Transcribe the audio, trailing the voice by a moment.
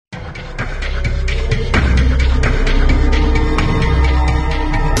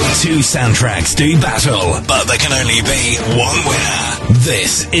two soundtracks do battle, but there can only be one winner.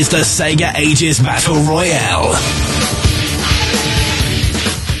 This is the Sega Ages Battle Royale.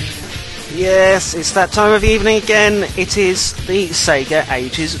 Yes, it's that time of evening again. It is the Sega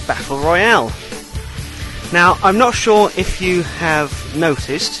Ages Battle Royale. Now, I'm not sure if you have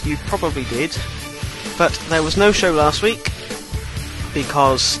noticed, you probably did, but there was no show last week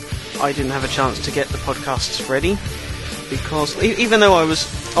because I didn't have a chance to get the podcasts ready, because even though I was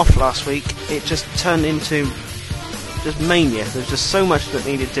off last week, it just turned into just mania. There's just so much that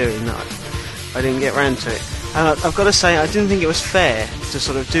needed doing that I didn't get around to it. And I've got to say, I didn't think it was fair to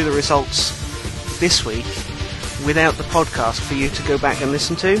sort of do the results this week without the podcast for you to go back and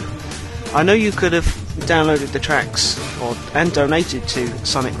listen to. I know you could have downloaded the tracks and donated to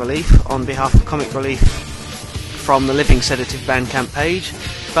Sonic Relief on behalf of Comic Relief from the Living Sedative Bandcamp page,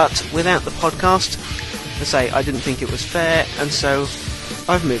 but without the podcast, I say I didn't think it was fair, and so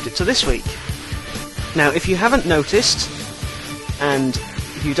I've moved it to this week. Now, if you haven't noticed, and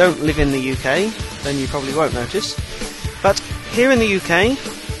you don't live in the UK, then you probably won't notice, but here in the UK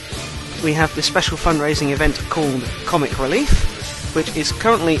we have this special fundraising event called Comic Relief, which is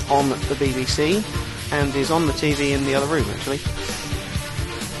currently on the BBC and is on the TV in the other room, actually.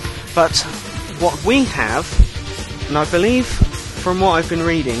 But what we have, and I believe from what I've been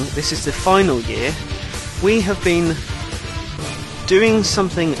reading, this is the final year, we have been doing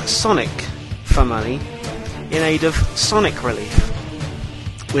something Sonic for money in aid of Sonic Relief,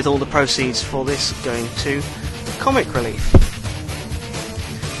 with all the proceeds for this going to Comic Relief.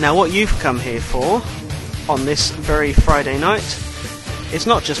 Now, what you've come here for on this very Friday night is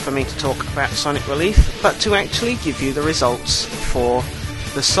not just for me to talk about Sonic Relief, but to actually give you the results for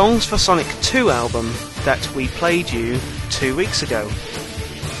the Songs for Sonic 2 album that we played you 2 weeks ago.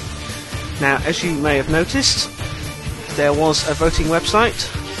 Now, as you may have noticed, there was a voting website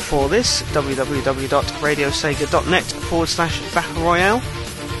for this, www.radiosega.net/Battle Royale,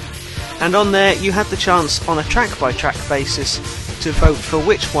 and on there you had the chance on a track-by-track basis to vote for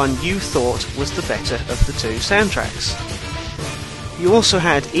which one you thought was the better of the two soundtracks. You also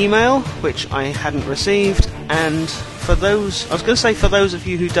had email, which I hadn't received, and for those of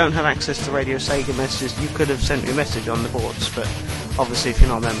you who don't have access to Radio Sega messages, you could have sent me a message on the boards, but obviously if you're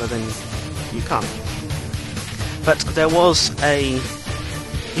not a member then you can't. But there was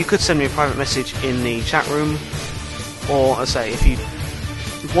you could send me a private message in the chat room, or I say, if you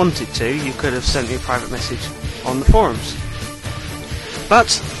wanted to, you could have sent me a private message on the forums.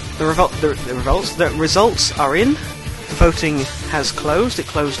 But the results are in. The voting has closed. It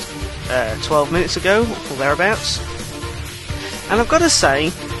closed 12 minutes ago, or thereabouts. And I've got to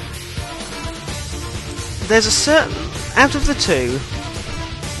say, there's a certain... out of the two,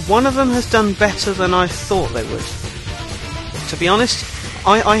 one of them has done better than I thought they would. To be honest,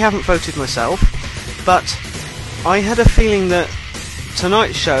 I haven't voted myself, but I had a feeling that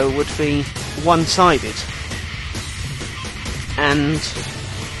tonight's show would be one-sided. And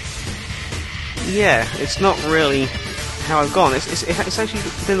yeah, it's not really how I've gone. It's actually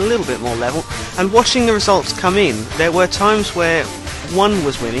been a little bit more level. And watching the results come in, there were times where one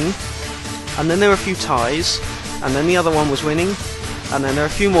was winning, and then there were a few ties, and then the other one was winning, and then there were a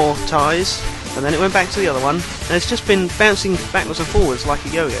few more ties, and then it went back to the other one, and it's just been bouncing backwards and forwards like a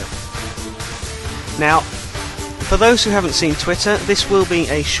yo-yo. Now, for those who haven't seen Twitter, this will be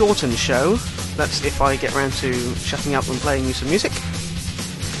a shortened show. That's if I get round to shutting up and playing you some music.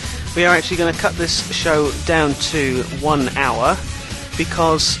 We are actually going to cut this show down to 1 hour,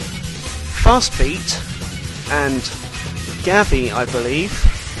 because Fastbeat and Gavi, I believe,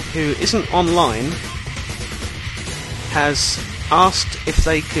 who isn't online, has asked if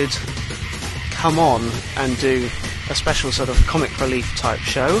they could come on and do a special sort of Comic Relief type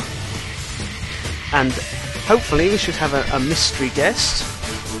show, and hopefully we should have a mystery guest,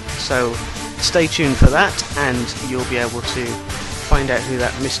 so stay tuned for that and you'll be able to find out who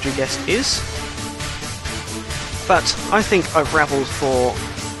that mystery guest is. But I think I've rabbled for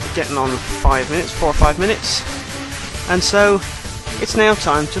getting on 4 or 5 minutes, and so it's now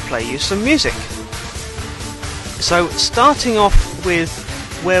time to play you some music. So starting off with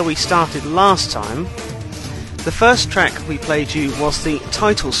where we started last time, the first track we played you was the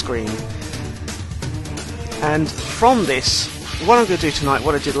title screen, and from this, what I'm going to do tonight,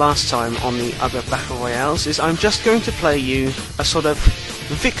 what I did last time on the other Battle Royales, is I'm just going to play you a sort of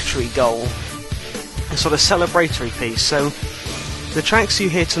victory goal, a sort of celebratory piece. So the tracks you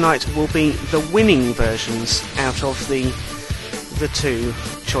hear tonight will be the winning versions out of the two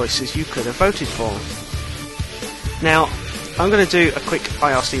choices you could have voted for. Now, I'm going to do a quick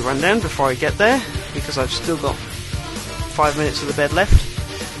IRC rundown before I get there, because I've still got 5 minutes of the bed left.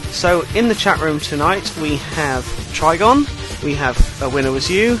 So in the chat room tonight we have Trigon, we have A Winner Was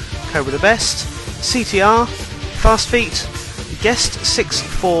You, Cobra the Best, CTR, Fast Feet, Guest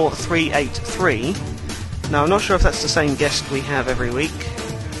 64383. Now I'm not sure if that's the same guest we have every week,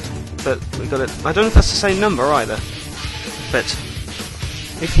 but we got it. I don't know if that's the same number either. But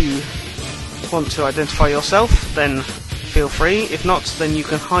if you want to identify yourself, then feel free. If not, then you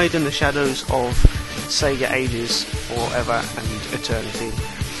can hide in the shadows of Sega Ages forever and eternity.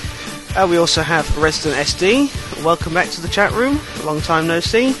 We also have Resident SD. Welcome back to the chat room. Long time no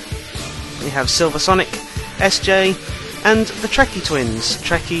see. We have Silver Sonic, SJ, and the Trekkie twins,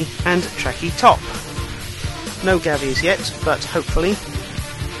 Trekkie and Trekkie Top. No Gavies yet, but hopefully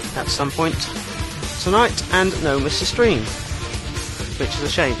at some point tonight, and no Mr. Stream, which is a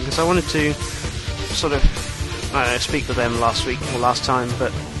shame because I wanted to sort of speak with them last week or last time,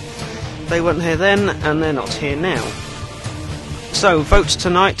 but they weren't here then and they're not here now. So votes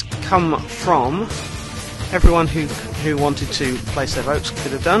tonight come from everyone who wanted to place their votes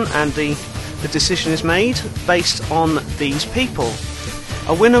could have done, and the decision is made based on these people.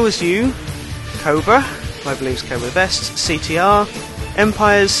 A Winner Was You, Cobra, I believe is Cobra the Best, CTR,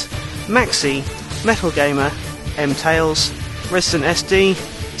 Empires, Maxi, Metal Gamer, M-Tails, Resident SD,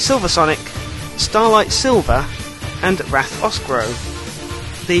 Silver Sonic, Starlight Silver, and Wrath Oscro.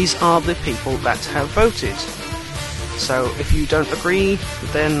 These are the people that have voted. So if you don't agree,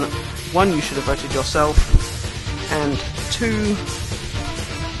 then 1, you should have voted yourself, and 2,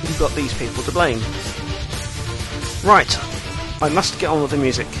 you've got these people to blame. Right, I must get on with the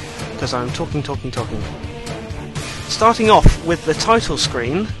music, because I'm talking. Starting off with the title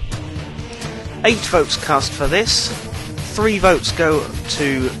screen, 8 votes cast for this, 3 votes go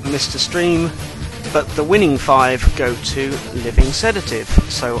to Mr. Stream, but the winning 5 go to Living Sedative,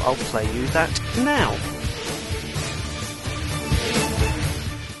 so I'll play you that now.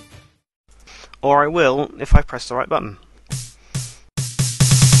 Or I will if I press the right button.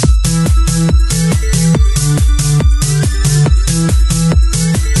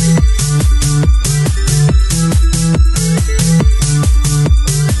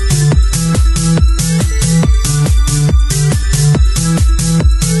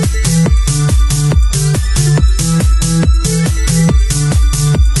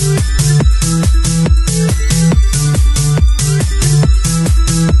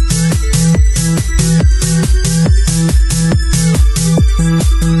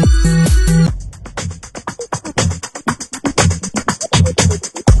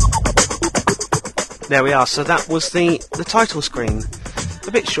 There we are, so that was the title screen.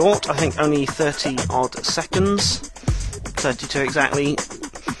 A bit short, I think only 30 odd seconds, 32 exactly,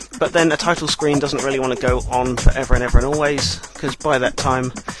 but then a title screen doesn't really want to go on forever and ever and always, because by that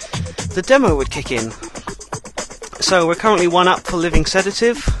time the demo would kick in. So we're currently 1 up for Living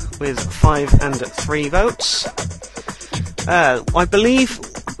Sedative, with 5 and 3 votes. I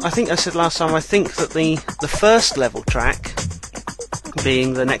think I said last time, I think that the first level track,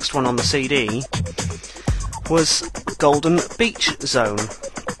 being the next one on the CD, was Golden Beach Zone.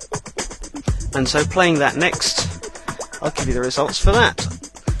 And so playing that next, I'll give you the results for that.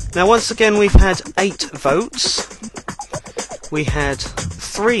 Now once again we've had 8 votes. We had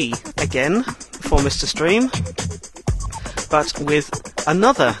 3 again for Mr. Stream, but with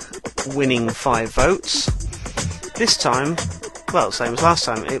another winning 5 votes. This time, well, same as last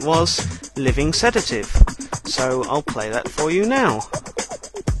time, it was Living Sedative. So I'll play that for you now.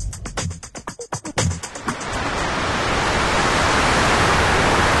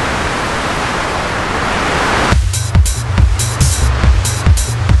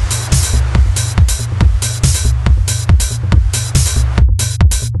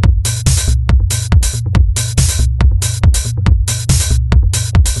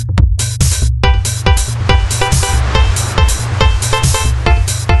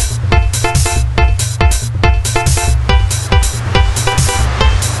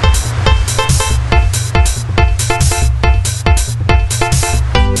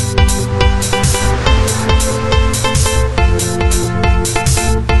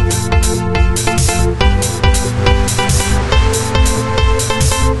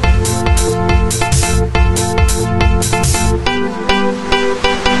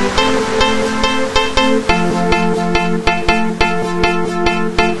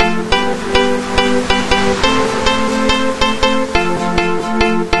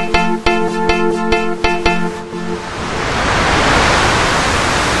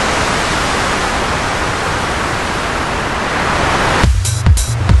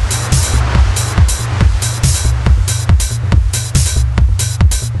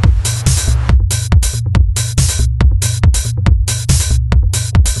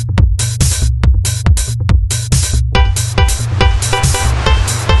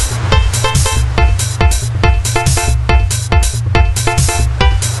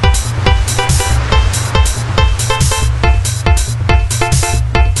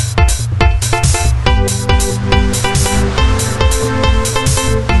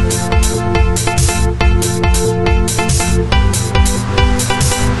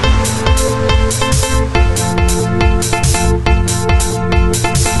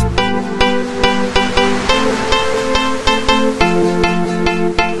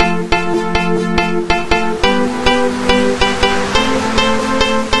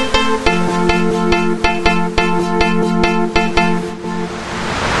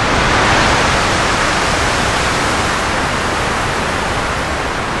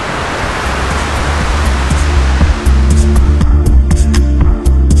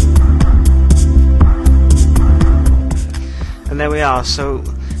 we are. So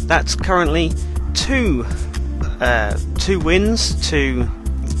that's currently two wins to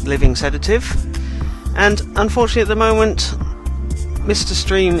Living Sedative, and unfortunately at the moment Mr.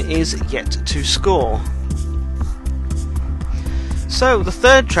 Stream is yet to score. So the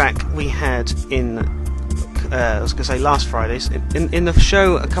third track we had in I was going to say last Friday's in the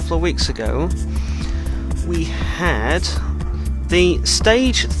show a couple of weeks ago, we had the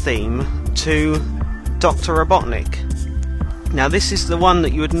stage theme to Dr. Robotnik. Now this is the one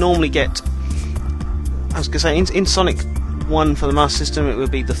that you would normally get, I was going to say, in Sonic 1 for the Master System it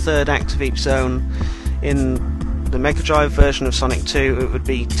would be the third act of each zone. In the Mega Drive version of Sonic 2 it would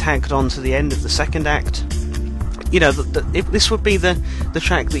be tagged on to the end of the second act. You know, this would be the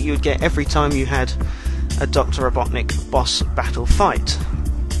track that you would get every time you had a Dr. Robotnik boss battle fight.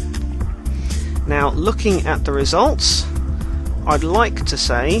 Now, looking at the results, I'd like to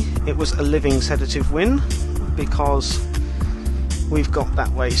say it was a Living Sedative win, because we've got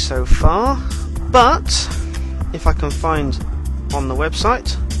that way so far, but if I can find on the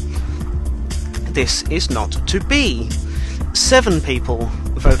website, this is not to be. 7 people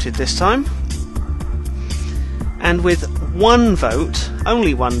voted this time, and with one vote,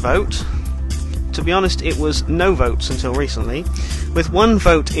 only one vote, to be honest it was no votes until recently, with one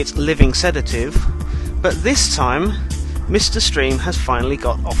vote it's Living Sedative, but this time Mr. Stream has finally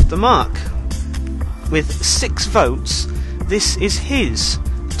got off the mark. With 6 votes, this is his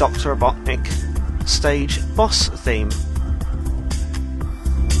Dr. Robotnik stage boss theme.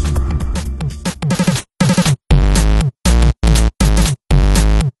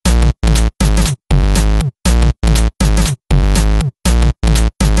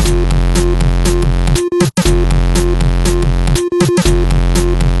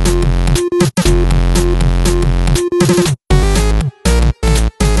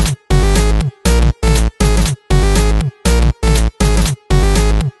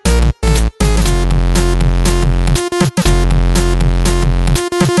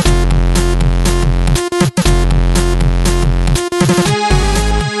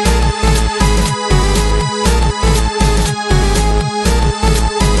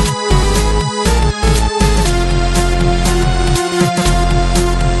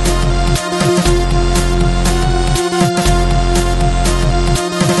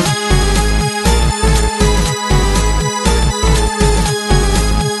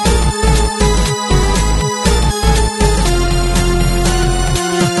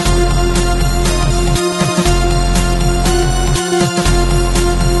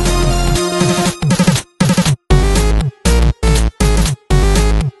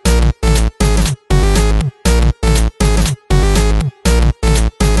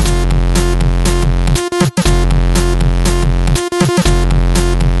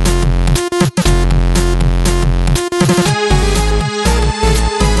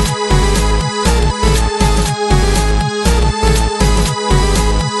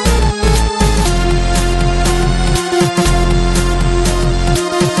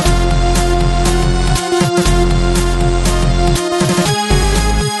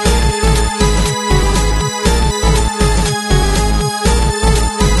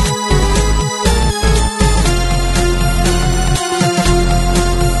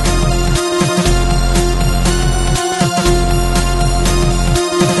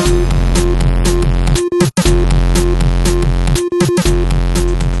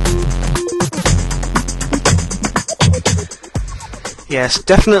 Yes,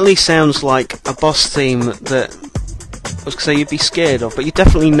 definitely sounds like a boss theme that I was going to say you'd be scared of, but you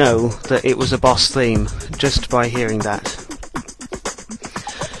definitely know that it was a boss theme just by hearing that.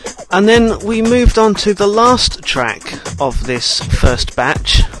 And then we moved on to the last track of this first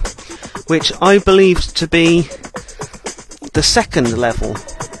batch, which I believed to be the second level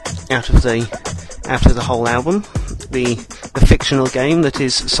out of the whole album, the fictional game that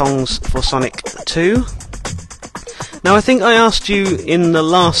is Songs for Sonic 2. Now, I think I asked you in the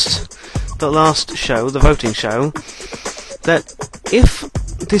last show, the voting show, that if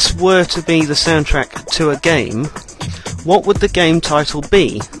this were to be the soundtrack to a game, what would the game title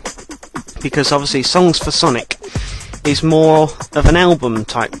be? Because obviously Songs for Sonic is more of an album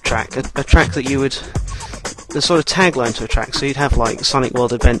type track, a track that you would, the sort of tagline to a track, so you'd have like Sonic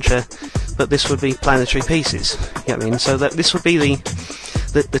World Adventure, but this would be Planetary Pieces, you know what I mean? So that this would be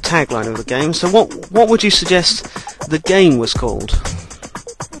the tagline of the game. So what would you suggest the game was called?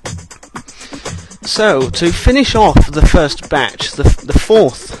 So, to finish off the first batch, the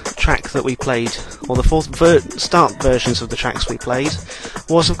fourth track that we played, or the fourth start versions of the tracks we played,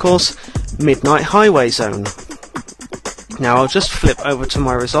 was of course Midnight Highway Zone. Now I'll just flip over to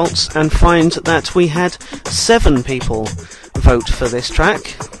my results and find that we had 7 people vote for this track,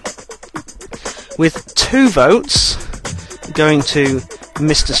 with 2 votes going to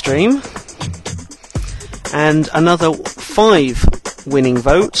Mr. Stream and another 5 winning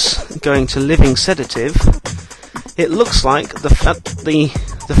votes going to Living Sedative. It looks like the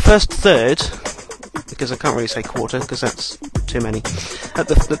first third, because I can't really say quarter because that's too many, at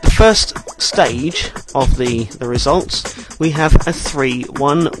the first stage of the results we have a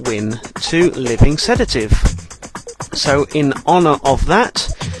 3-1 win to Living Sedative. So in honour of that,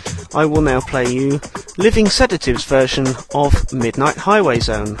 I will now play you Living Sedative's version of Midnight Highway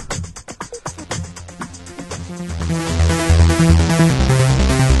Zone.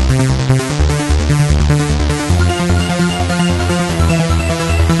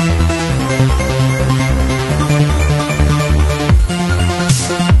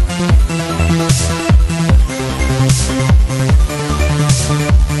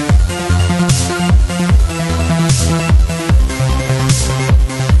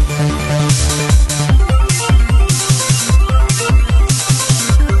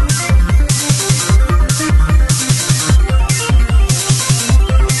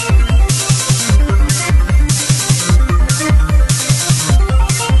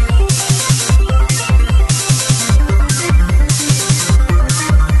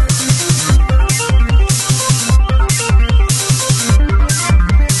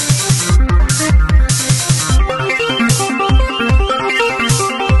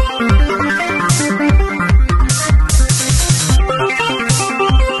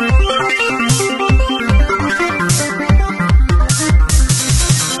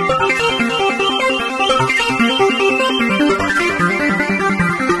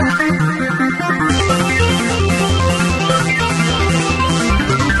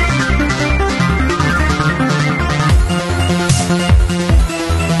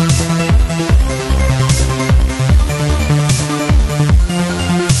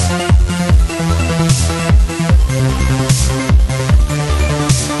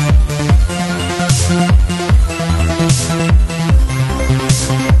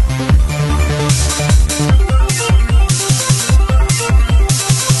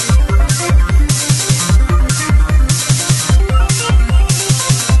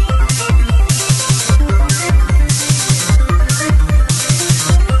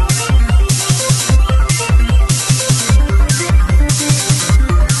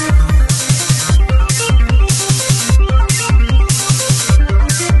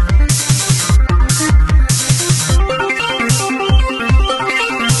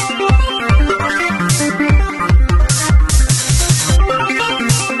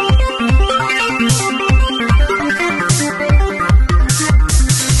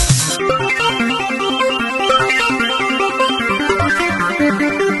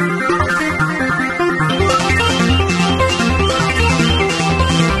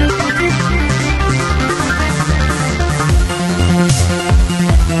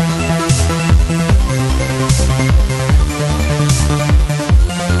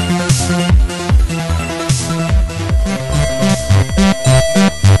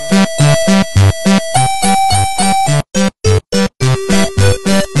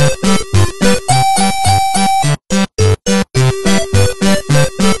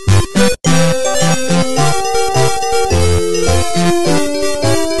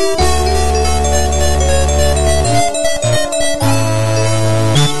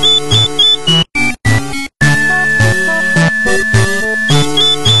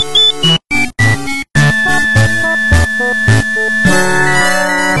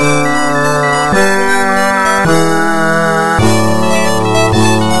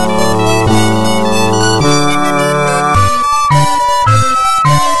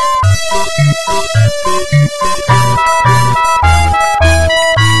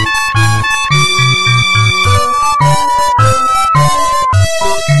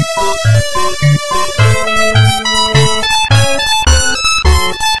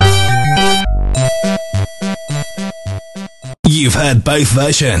 You've heard both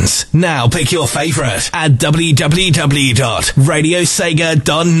versions. Now pick your favourite at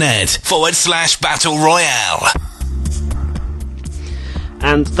www.radiosega.net/Battle Royale.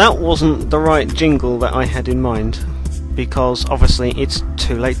 And that wasn't the right jingle that I had in mind, because obviously it's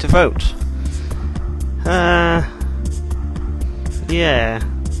too late to vote. Yeah.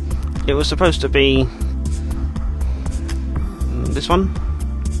 It was supposed to be this one.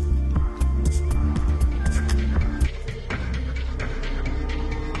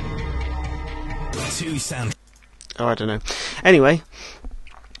 Oh, I don't know. Anyway,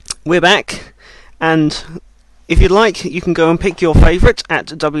 we're back, and if you'd like, you can go and pick your favourite at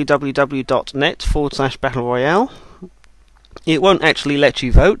www.net/Battle Royale. It won't actually let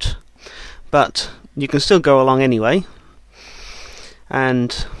you vote, but you can still go along anyway.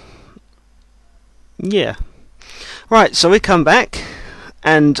 And yeah. Right, so we come back,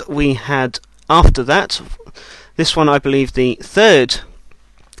 and we had, after that, this one I believe the third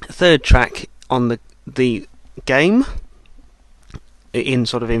track on the game, in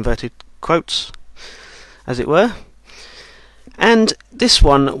sort of inverted quotes, as it were. And this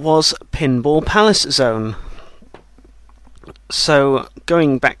one was Pinball Palace Zone. So,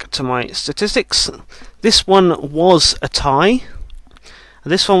 going back to my statistics, this one was a tie.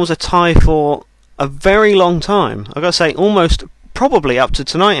 This one was a tie for a very long time. I've got to say, almost, probably up to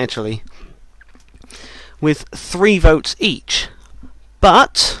tonight actually, with 3 votes each.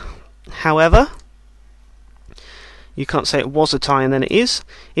 But, however, you can't say it was a tie and then it is.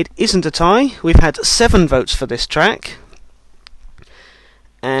 It isn't a tie. We've had 7 votes for this track,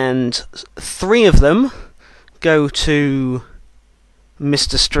 and 3 of them go to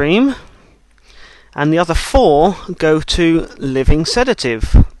Mr. Stream, and the other 4 go to Living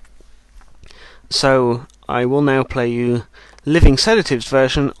Sedative. So I will now play you Living Sedative's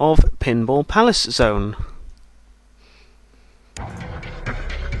version of Pinball Palace Zone.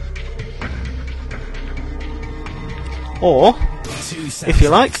 Or, if you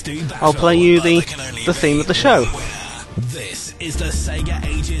like, I'll play you the theme of the show. This is the Sega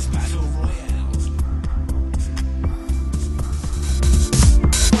Ages Battle Royale.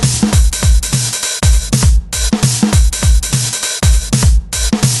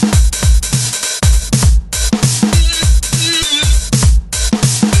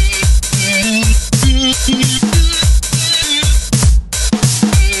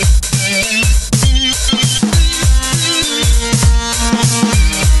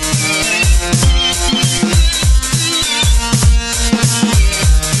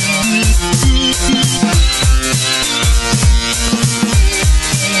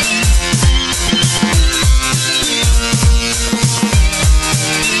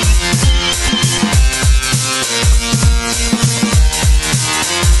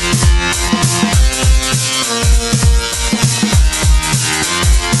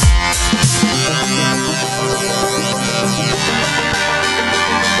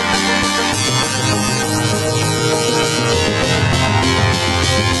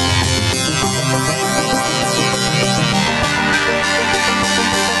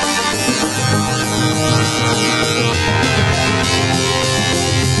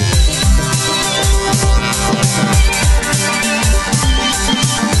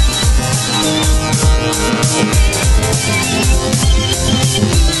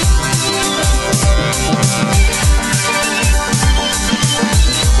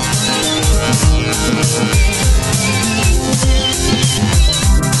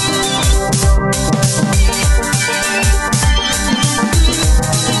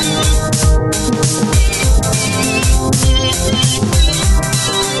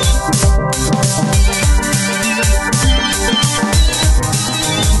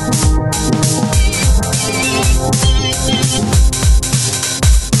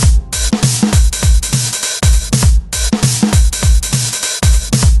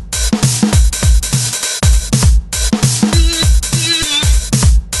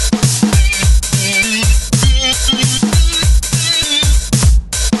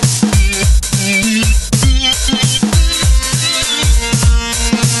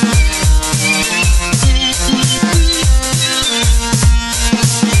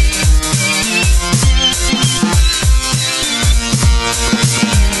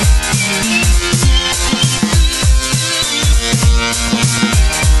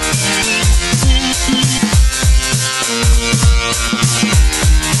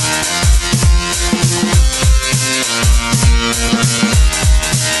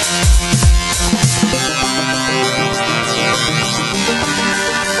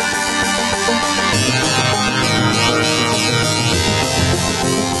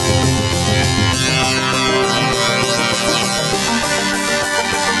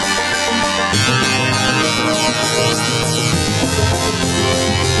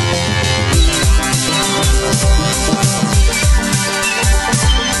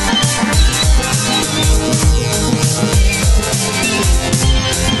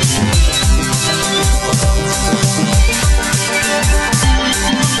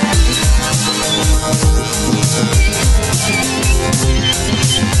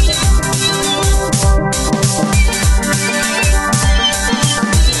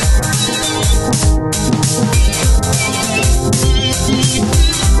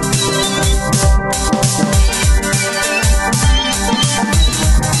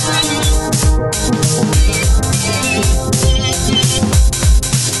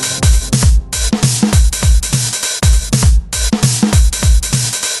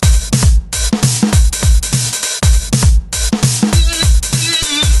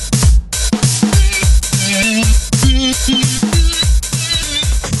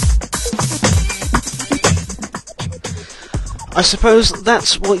 I suppose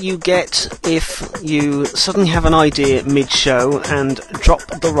that's what you get if you suddenly have an idea mid-show and drop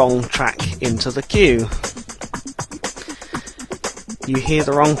the wrong track into the queue. You hear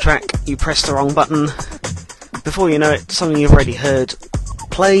the wrong track, you press the wrong button, before you know it, something you've already heard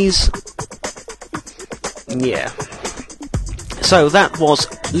plays. Yeah. So that was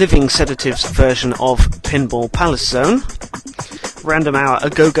Living Sedative's version of Pinball Palace Zone. Random Hour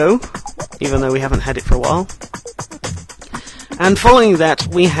A Go-Go, even though we haven't had it for a while. And following that,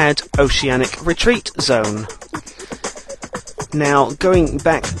 we had Oceanic Retreat Zone. Now, going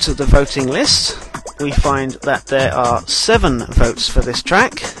back to the voting list, we find that there are 7 votes for this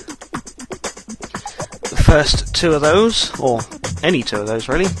track. The first 2 of those, or any 2 of those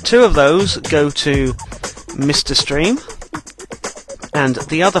really, 2 of those go to Mr. Stream, and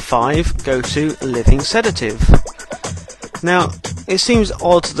the other 5 go to Living Sedative. Now, it seems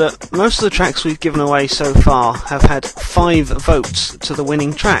odd that most of the tracks we've given away so far have had 5 votes to the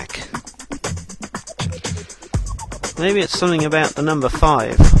winning track. Maybe it's something about the number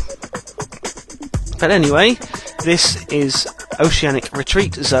 5. But anyway, this is Oceanic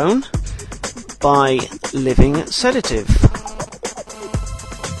Retreat Zone by Living Sedative.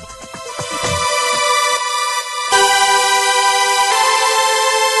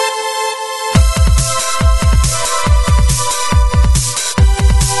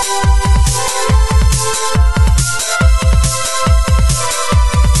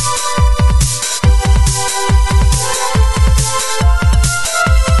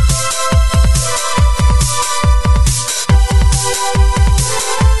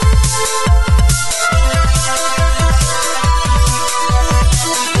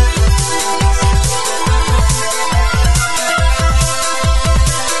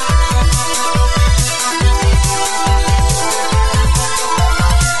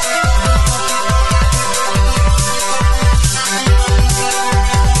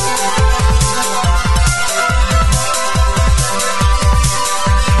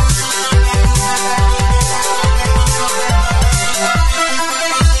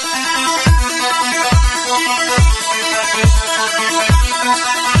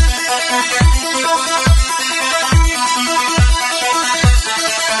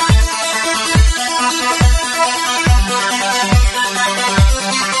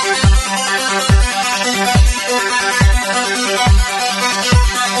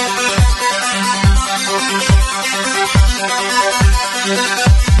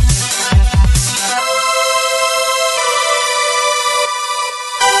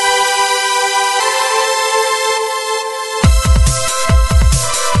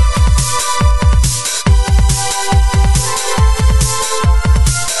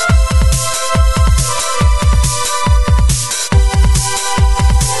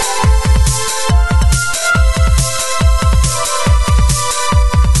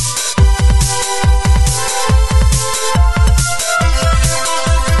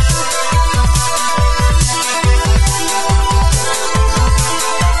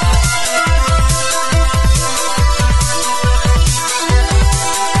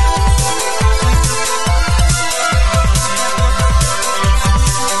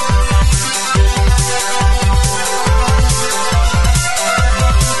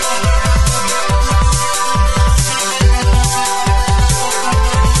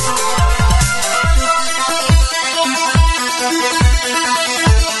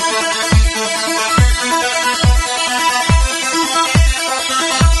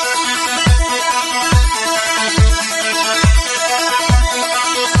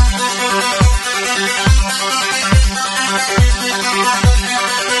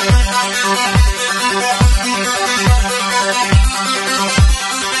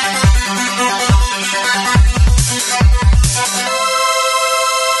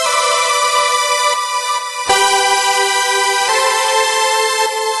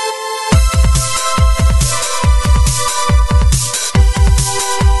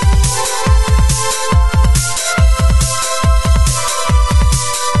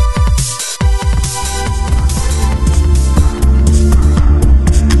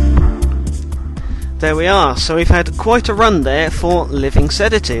 There we are, so we've had quite a run there for Living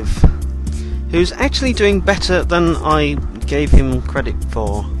Sedative, who's actually doing better than I gave him credit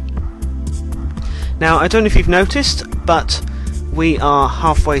for. Now, I don't know if you've noticed, but we are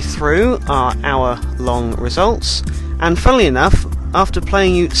halfway through our hour-long results, and funnily enough, after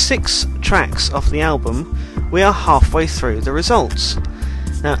playing you 6 tracks off the album, we are halfway through the results.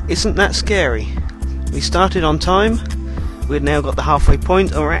 Now, isn't that scary? We started on time, we've now got the halfway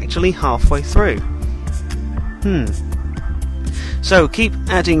point, and we're actually halfway through. So keep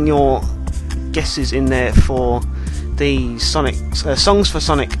adding your guesses in there for the Sonic Songs for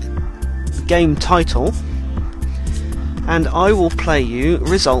Sonic game title, and I will play you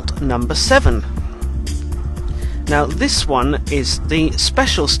result number 7. Now this one is the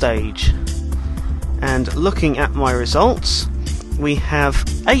special stage, and looking at my results, we have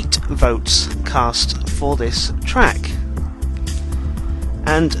 8 votes cast for this track.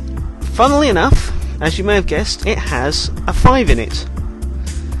 And funnily enough, as you may have guessed, it has a 5 in it.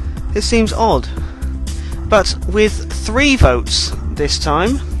 It seems odd, but with 3 votes this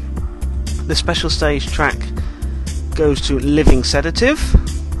time, the special stage track goes to Living Sedative,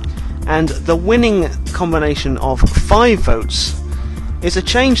 and the winning combination of 5 votes is a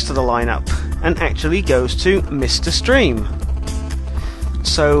change to the lineup and actually goes to Mr. Stream.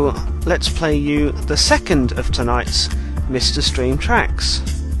 So let's play you the second of tonight's Mr. Stream tracks.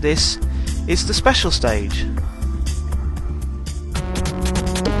 This is the special stage.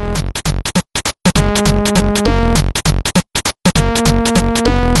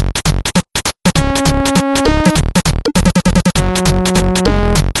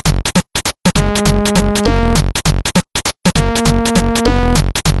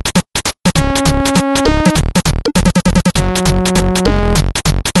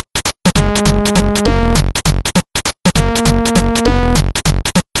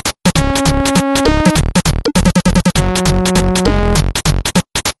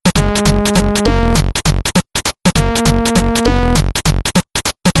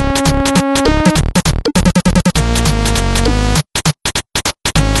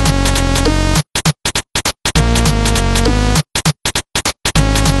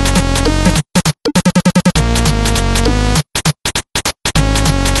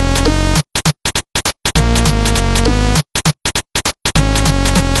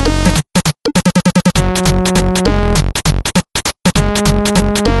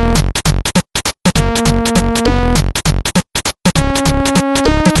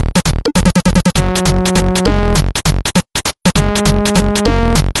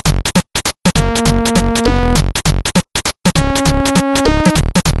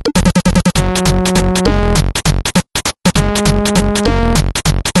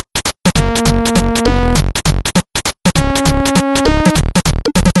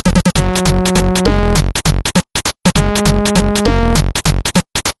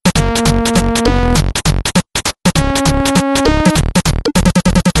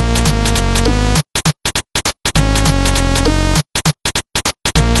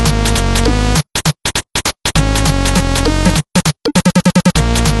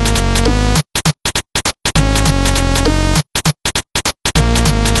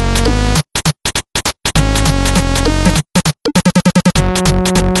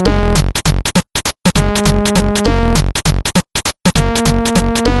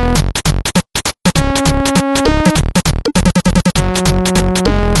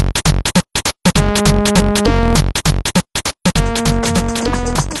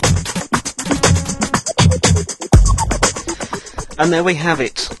 And there we have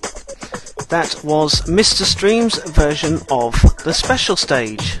it. That was Mr. Stream's version of the special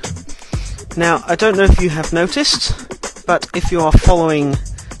stage. Now, I don't know if you have noticed, but if you are following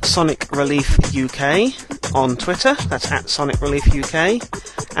Sonic Relief UK on Twitter, that's at Sonic Relief UK,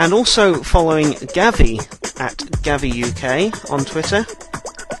 and also following Gavi at Gavi UK on Twitter,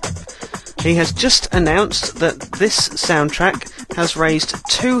 he has just announced that this soundtrack has raised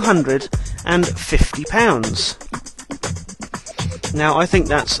 £250. Now, I think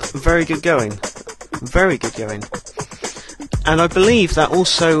that's very good going. Very good going. And I believe that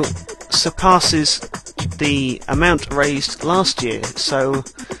also surpasses the amount raised last year. So,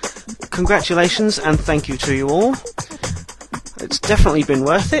 congratulations and thank you to you all. It's definitely been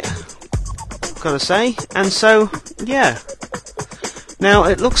worth it, gotta say. And so, yeah. Now,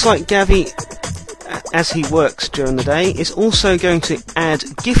 it looks like Gavi, as he works during the day, is also going to add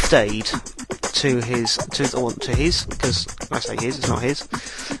gift aid to his, because I say his, it's not his,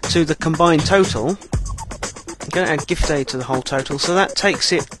 to the combined total. I'm going to add gift aid to the whole total, so that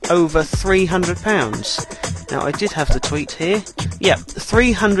takes it over £300. Now, I did have the tweet here. Yeah,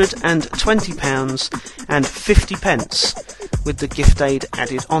 £320 and 50 pence with the gift aid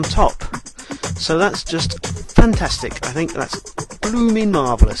added on top. So that's just fantastic. I think that's blooming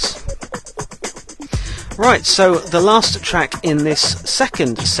marvellous. Right, so the last track in this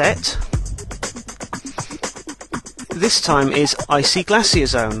second set this time is Icy Glacier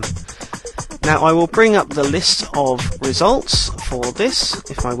Zone. Now I will bring up the list of results for this,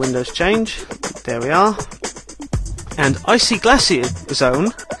 if my windows change. There we are. And Icy Glacier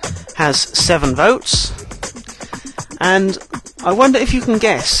Zone has 7 votes. And I wonder if you can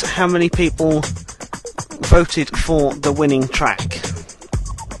guess how many people voted for the winning track?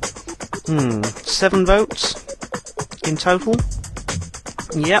 7 votes in total?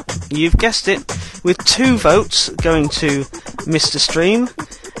 Yep, you've guessed it, with 2 votes going to Mr. Stream,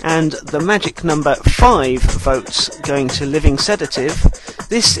 and the magic number 5 votes going to Living Sedative.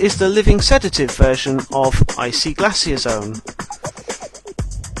 This is the Living Sedative version of Icy Glacier Zone.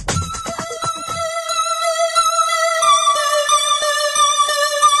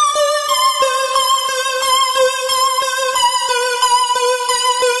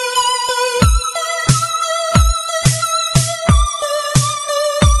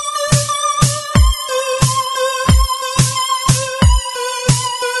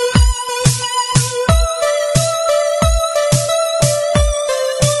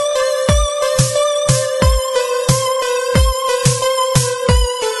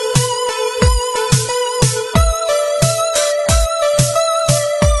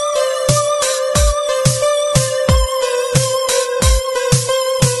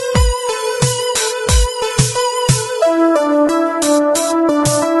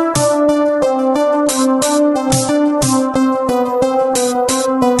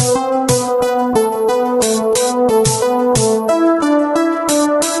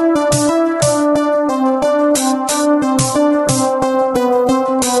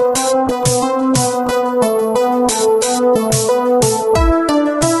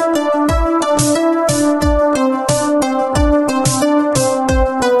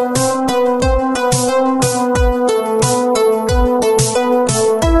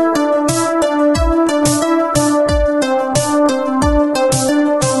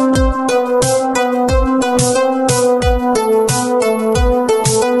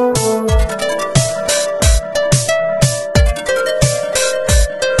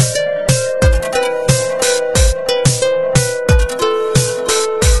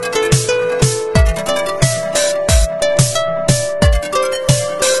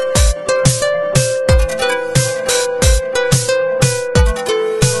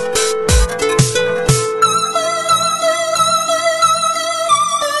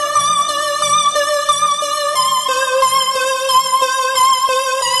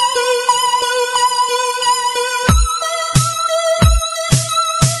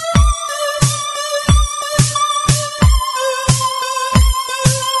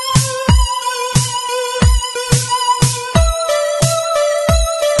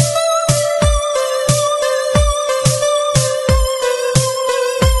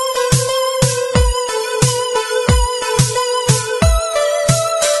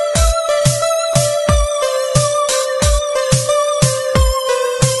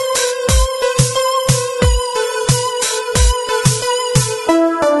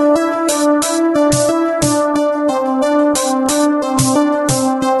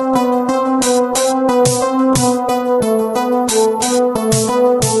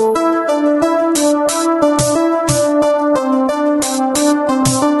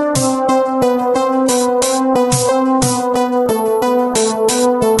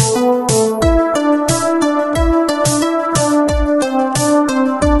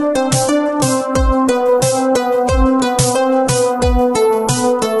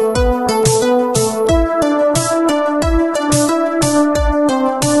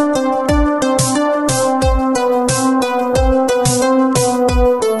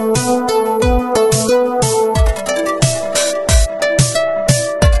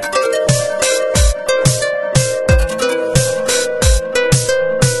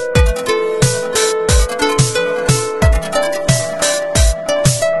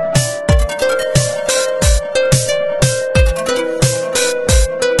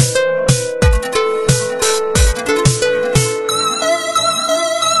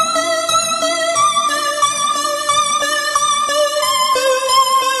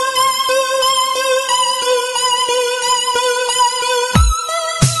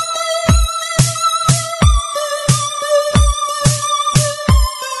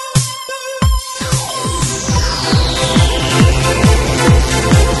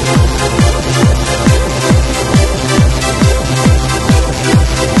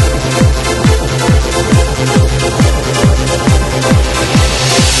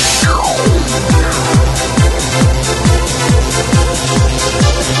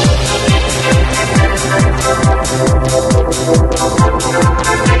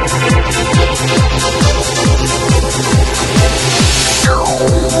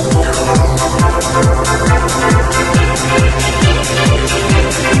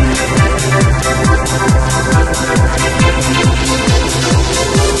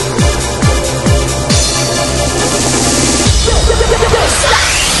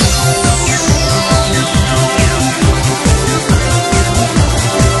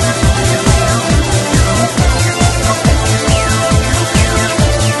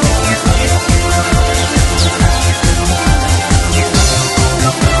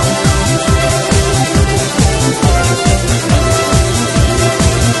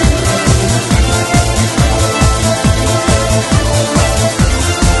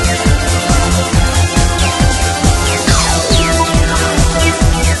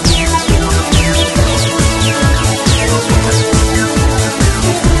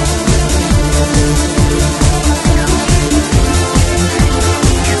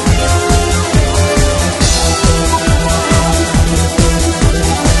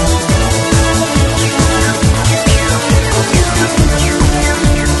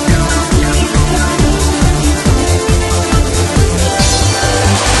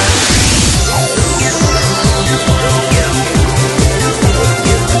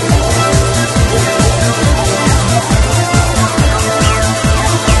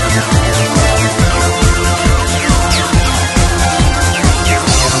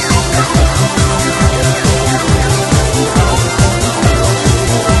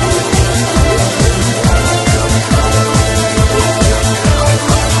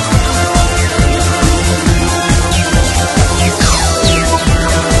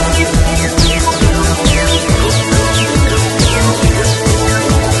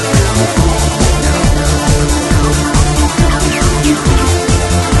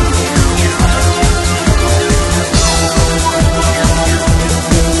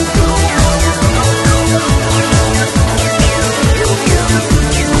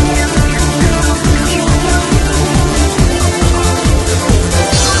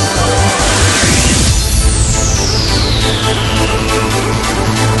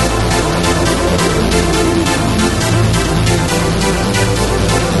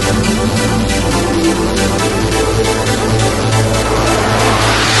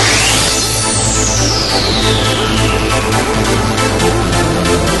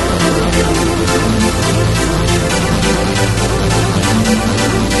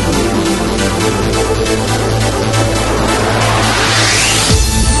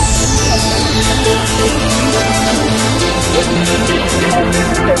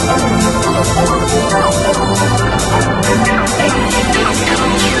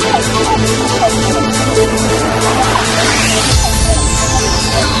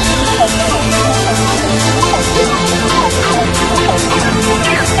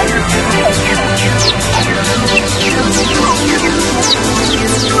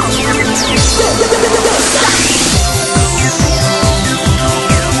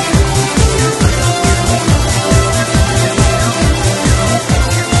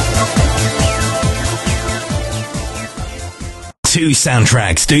 2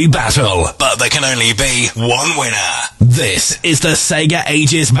 soundtracks do battle, but there can only be one winner. This is the Sega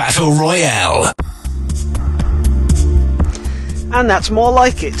Ages Battle Royale. And that's more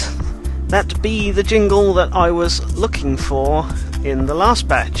like it. That be the jingle that I was looking for in the last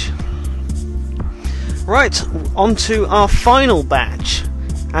batch. Right, on to our final batch.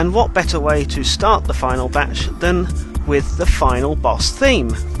 And what better way to start the final batch than with the final boss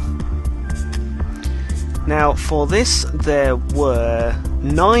theme. Now for this there were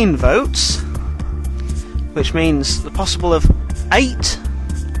 9 votes, which means the possible of 8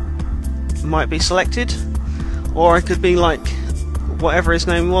 might be selected, or it could be like whatever his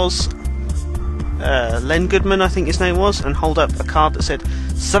name was, Len Goodman I think his name was, and hold up a card that said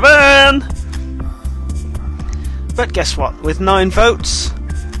 7! But guess what, with 9 votes,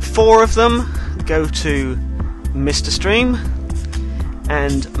 4 of them go to Mr. Stream,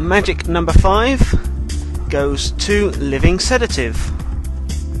 and magic number 5 goes to Living Sedative.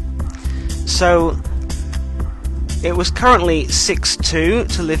 So it was currently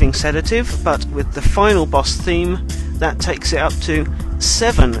 6-2 to Living Sedative, but with the final boss theme that takes it up to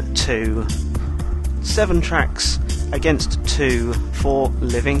 7-2. 7 tracks against 2 for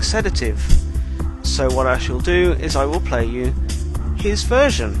Living Sedative. So what I shall do is I will play you his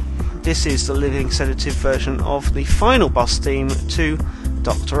version. This is the Living Sedative version of the final boss theme to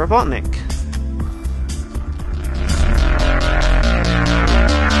Dr. Robotnik.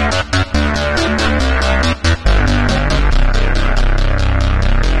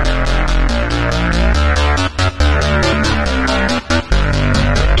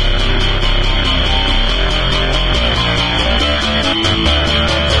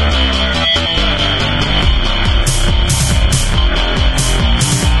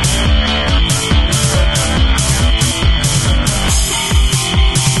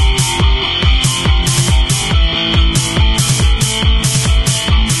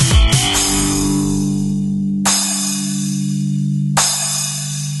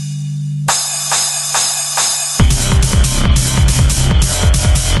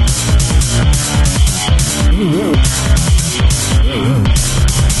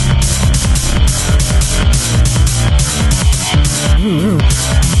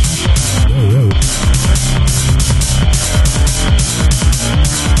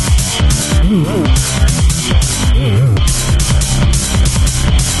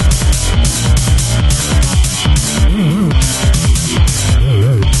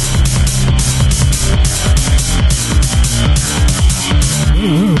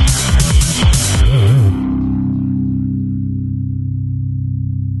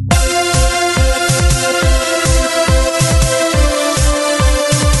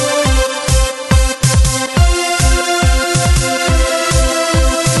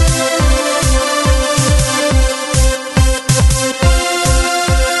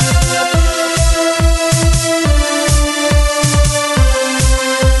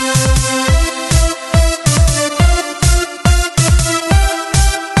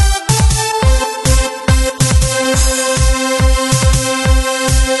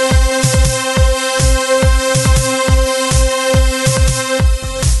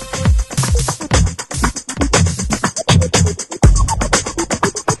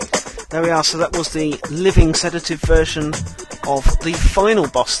 There we are, so that was the Living Sedative version of the final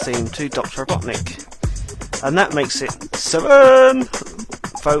boss theme to Dr. Robotnik. And that makes it 7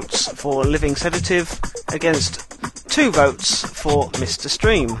 votes for Living Sedative against 2 votes for Mr.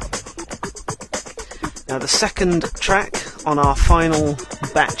 Stream. Now the second track on our final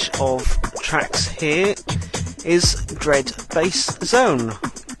batch of tracks here is Dread Bass Zone.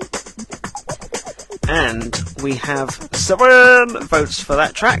 And we have 7 votes for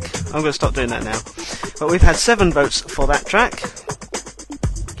that track. I'm going to stop doing that now. But we've had 7 votes for that track.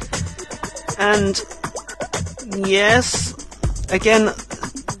 And yes, again,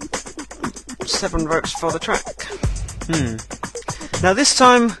 7 votes for the track. Now this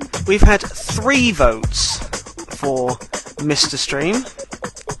time we've had 3 votes for Mr. Stream,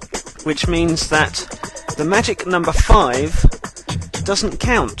 which means that the magic number 5 doesn't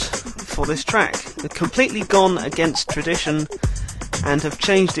count for this track. They've completely gone against tradition and have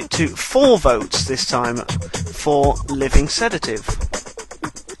changed it to 4 votes this time for Living Sedative,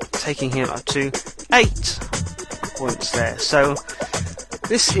 taking him up to 8 points there. So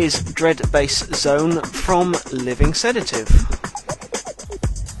this is Dread Bass Zone from Living Sedative.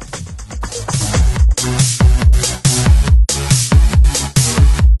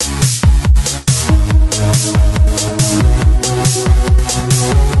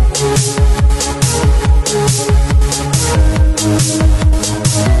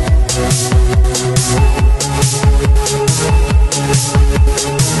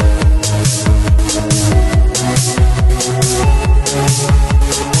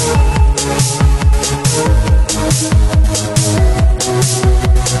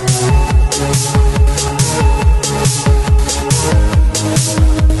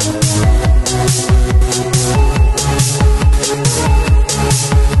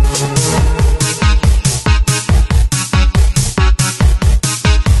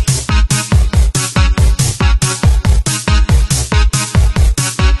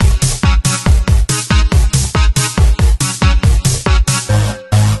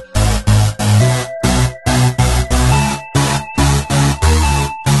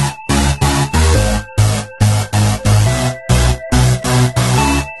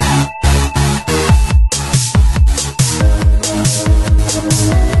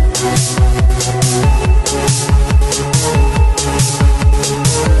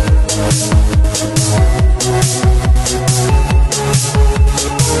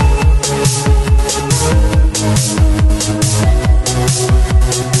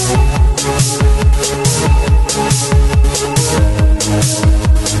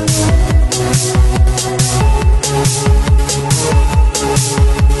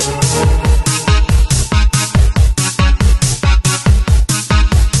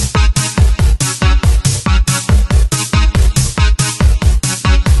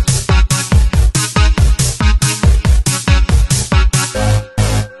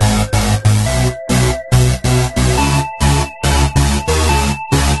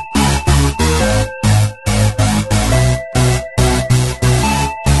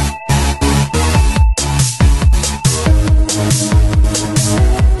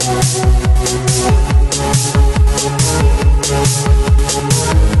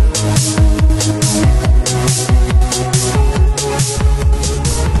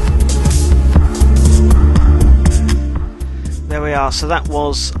 are, so that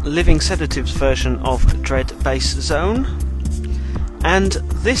was Living Sedative's version of Dread Base Zone. And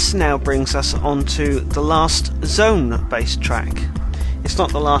this now brings us on to the last zone-based track. It's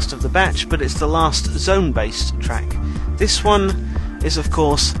not the last of the batch, but it's the last zone-based track. This one is, of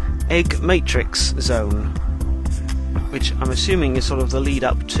course, Egg Matrix Zone, which I'm assuming is sort of the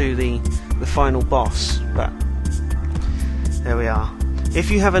lead-up to the final boss, but there we are.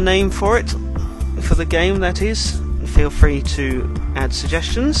 If you have a name for it, for the game that is, feel free to add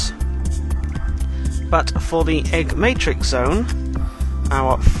suggestions. But for the Egg Matrix Zone,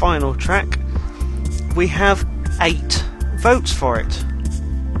 our final track, we have 8 votes for it.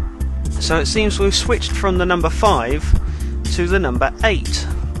 So it seems we've switched from the number 5 to the number 8.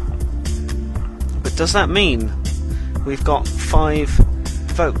 But does that mean we've got 5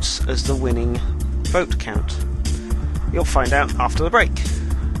 votes as the winning vote count? You'll find out after the break.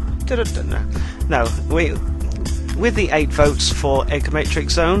 No, with the 8 votes for Egg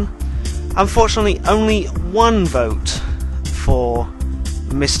Matrix Zone, unfortunately only 1 vote for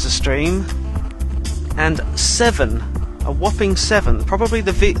Mr. Stream, and 7, a whopping 7, probably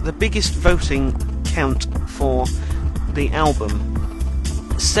the biggest voting count for the album.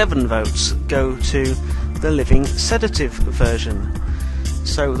 7 votes go to the Living Sedative version.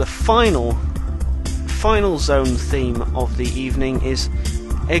 So the final zone theme of the evening is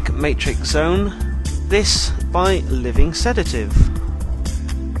Egg Matrix Zone, this by Living Sedative.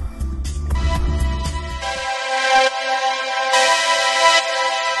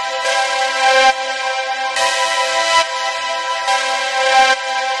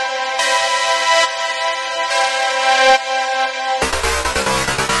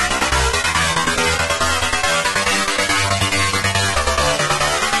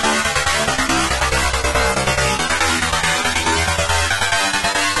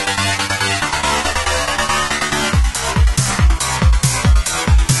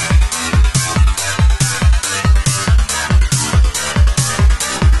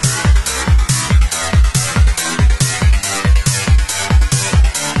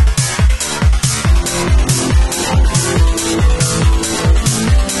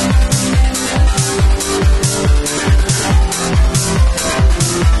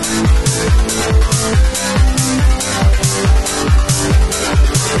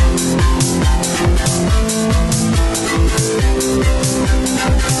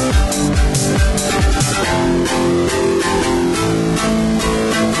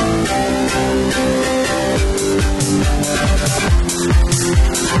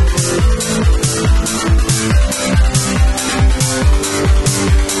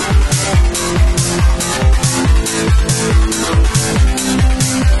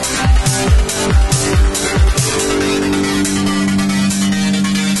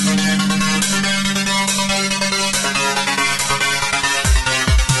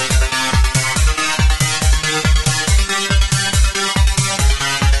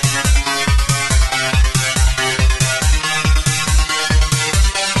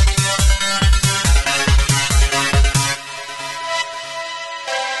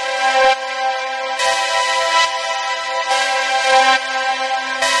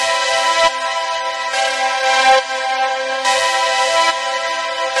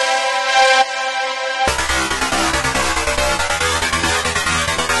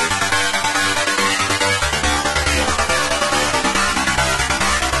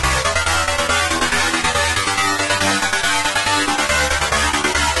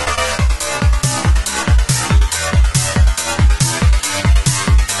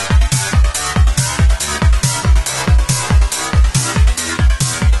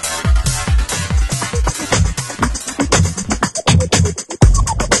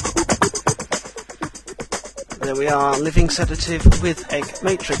 There we are, Living Sedative with Egg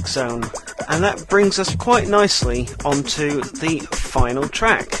Matrix Zone. And that brings us quite nicely onto the final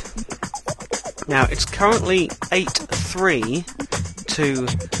track. Now, it's currently 8-3 to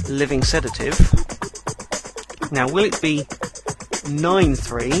Living Sedative. Now, will it be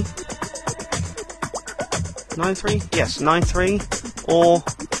 9-3? 9-3? Yes, 9-3. Or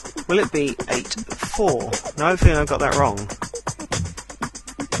will it be 8-4? No, I think I've got that wrong.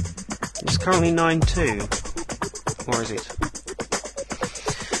 It's currently 9-2. Or is it?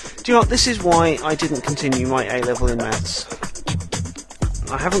 Do you know what? This is why I didn't continue my A-level in maths.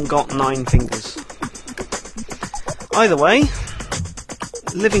 I haven't got 9 fingers. Either way,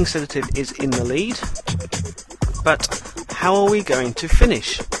 Living Sedative is in the lead. But how are we going to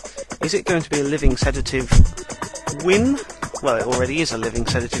finish? Is it going to be a Living Sedative win? Well, it already is a Living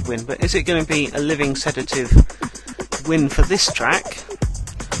Sedative win, but is it going to be a Living Sedative win for this track?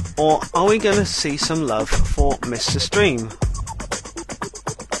 Or are we going to see some love for Mr. Stream?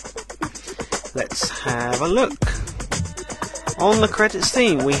 Let's have a look. On the credits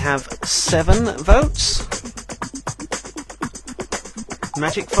theme, we have 7 votes.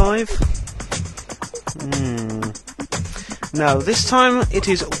 Magic 5? No, this time it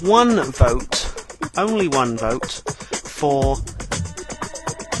is 1 vote, only 1 vote, for...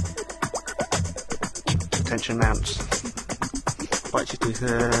 Attention announce.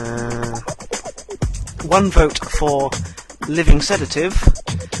 1 vote for Living Sedative,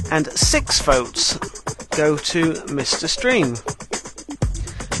 and 6 votes go to Mr. Stream.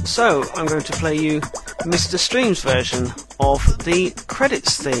 So, I'm going to play you Mr. Stream's version of the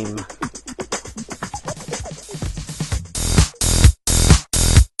credits theme.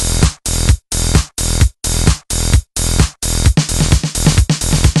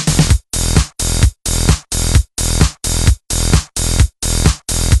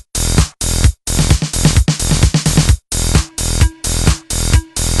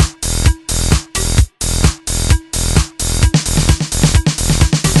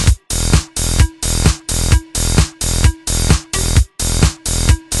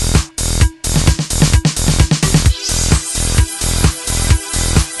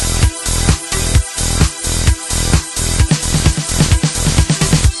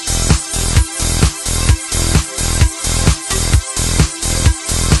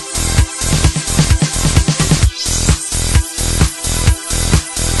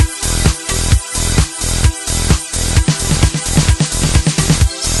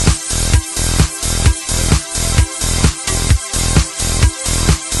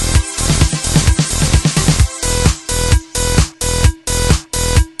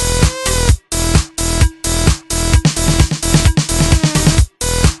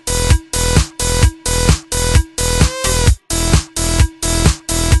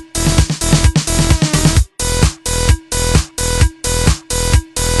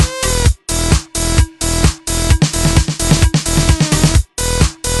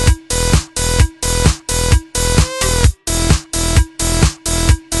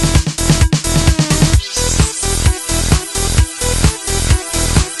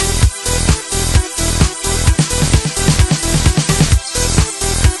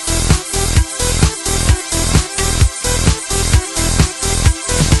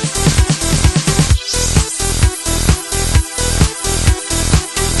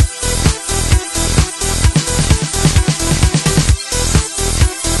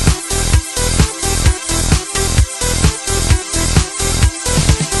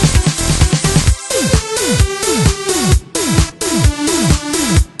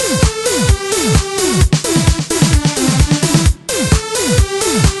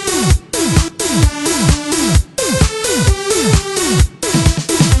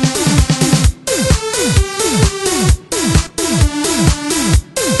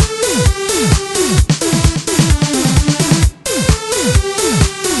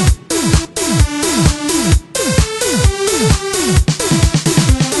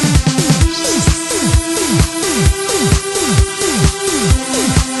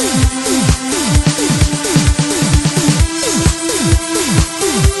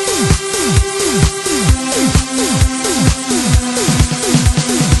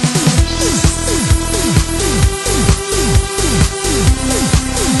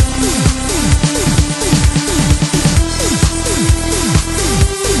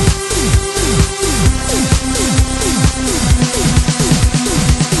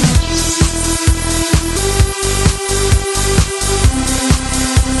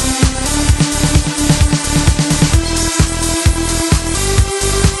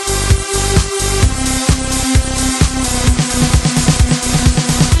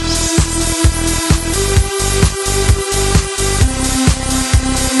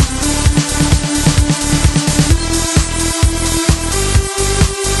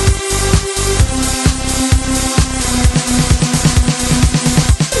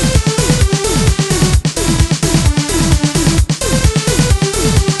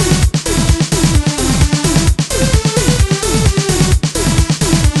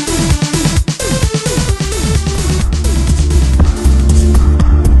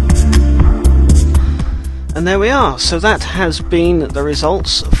 And there we are, so that has been the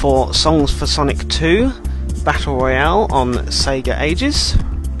results for Songs for Sonic 2 Battle Royale on Sega Ages.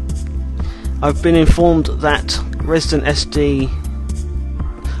 I've been informed by Resident SD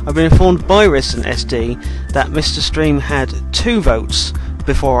that Mr. Stream had 2 votes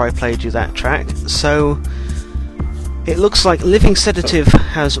before I played you that track, so it looks like Living Sedative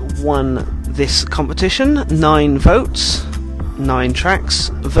has won this competition, 9 votes, 9 tracks,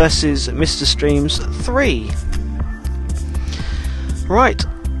 versus Mr. Stream's 3. Right,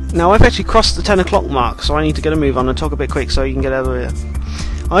 Now I've actually crossed the 10 o'clock mark, so I need to get a move on and talk a bit quick so you can get out of it.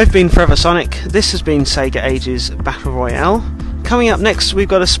 I've been Forever Sonic, this has been Sega Ages Battle Royale. Coming up next we've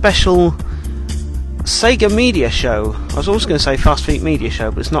got a special Sega Media Show. I was always going to say Fast Feet Media Show,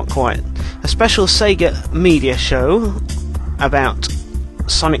 but it's not quite. A special Sega Media Show about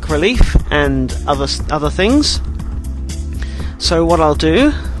Sonic Relief and other things. So what I'll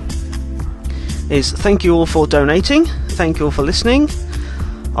do is thank you all for donating, thank you all for listening.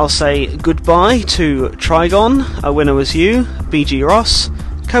 I'll say goodbye to Trigon, A Winner Was You, BG Ross,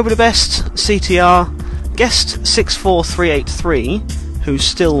 Cobra the Best, CTR, Guest 64383, who's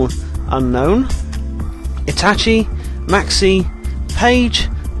still unknown, Itachi, Maxi, Paige,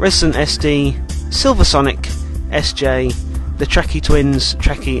 Resident SD, Silver Sonic, SJ, the Trekkie Twins,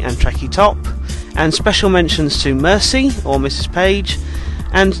 Trekkie and Trekkie Top, and special mentions to Mercy, or Mrs. Page,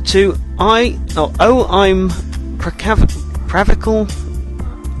 and to I'm Pravical.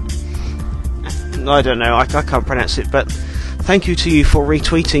 I don't know, I can't pronounce it, but thank you to you for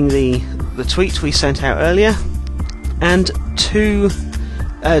retweeting the tweet we sent out earlier, and to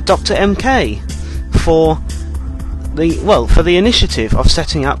Dr. MK for the initiative of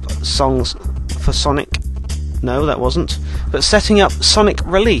setting up Songs for Sonic. No, that wasn't. But setting up Sonic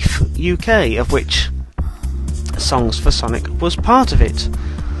Relief UK, of which Songs for Sonic was part of it.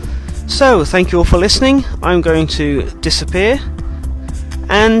 So, thank you all for listening. I'm going to disappear,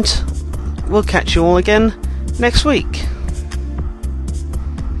 and we'll catch you all again next week.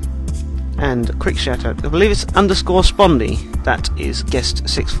 And a quick shout out, I believe it's _Spondy, that is guest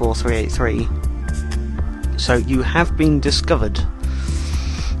 64383. So you have been discovered.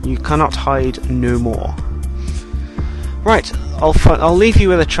 You cannot hide no more. Right, I'll leave you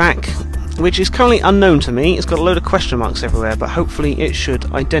with a track which is currently unknown to me. It's got a load of question marks everywhere, but hopefully it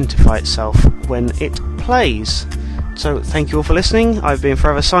should identify itself when it plays. So thank you all for listening. I've been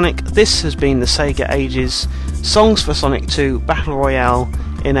Forever Sonic. This has been the Sega Ages Songs for Sonic 2 Battle Royale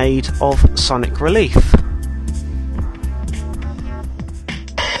in aid of Sonic Relief.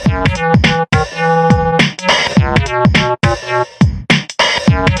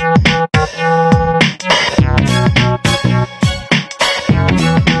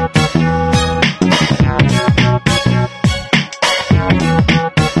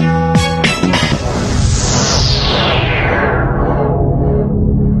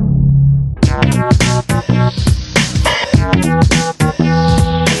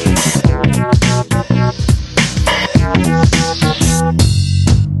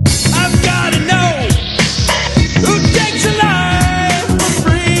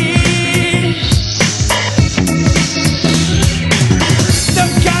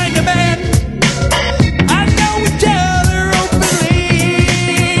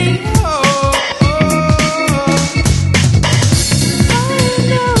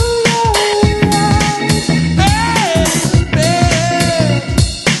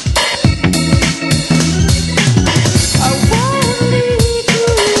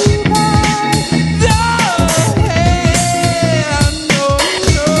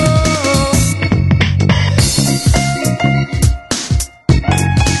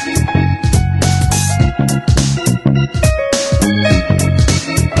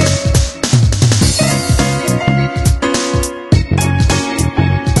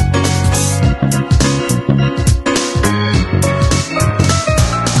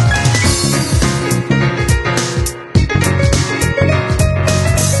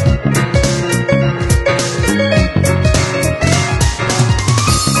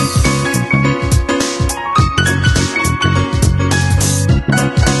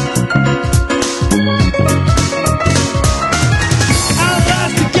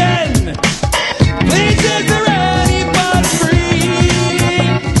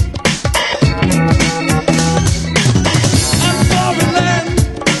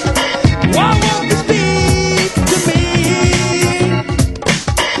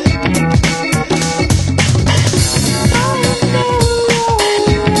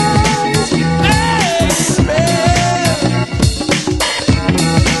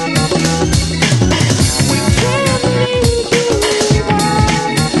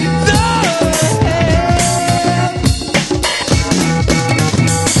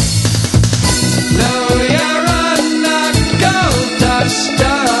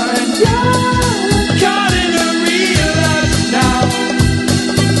 Caught in a real life now.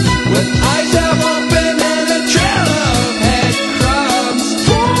 Well,